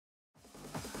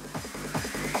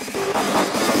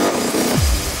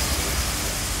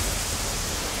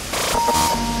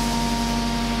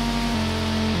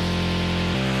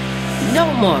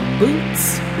more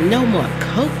boots, no more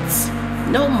coats,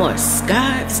 no more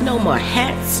scarves, no more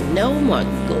hats, no more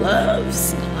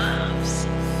gloves.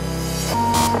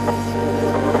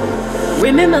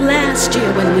 Remember last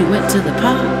year when we went to the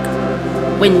park?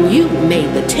 When you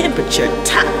made the temperature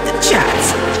top the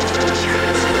charts?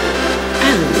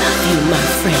 I love you, my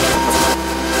friend.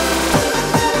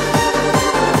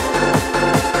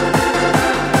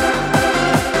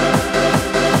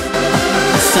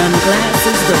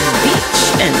 Sunglasses, the beach,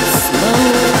 and slow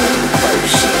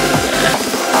motion.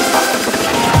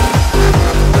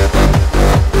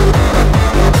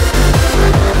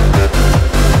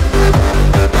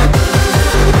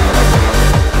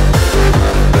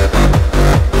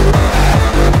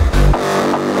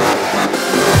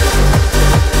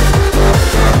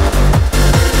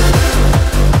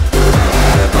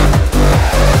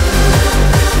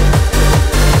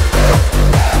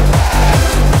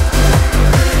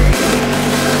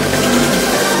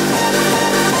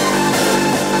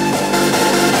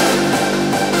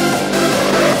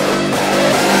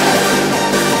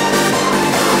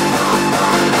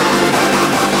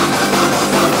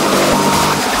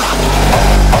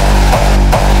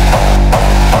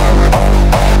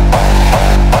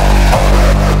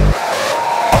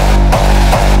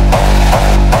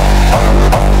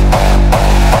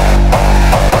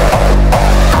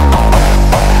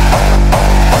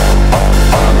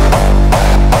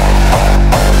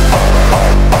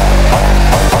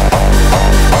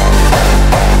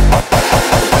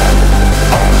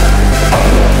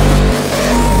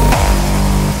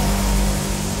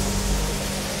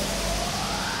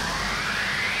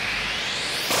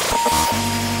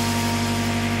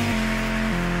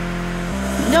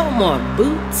 No more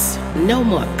boots, no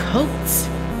more coats,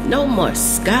 no more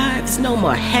scarves, no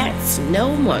more hats,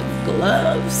 no more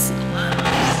gloves.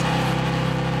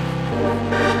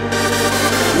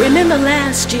 Remember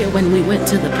last year when we went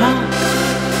to the park?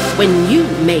 When you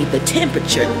made the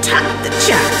temperature top the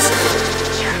charts?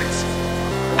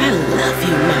 I love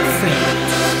you, my friend.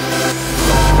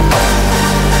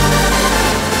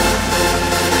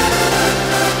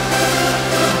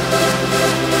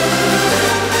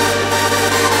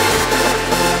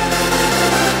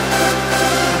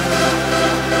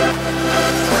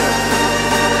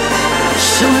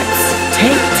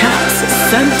 Tank tops,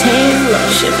 suntan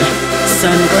lotion,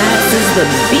 sunglasses, the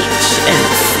beach, and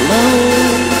slow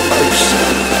motion.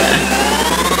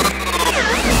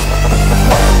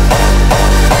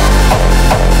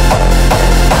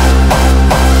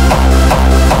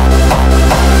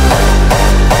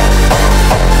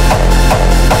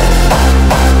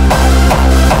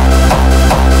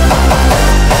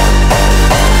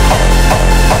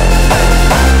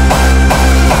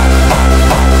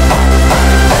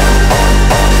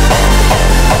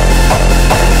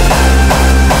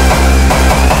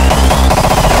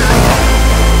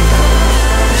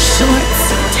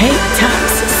 Tank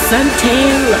tops,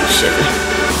 suntan lotion,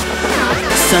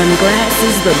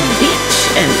 sunglasses, the beach,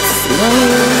 and slow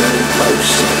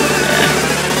motion.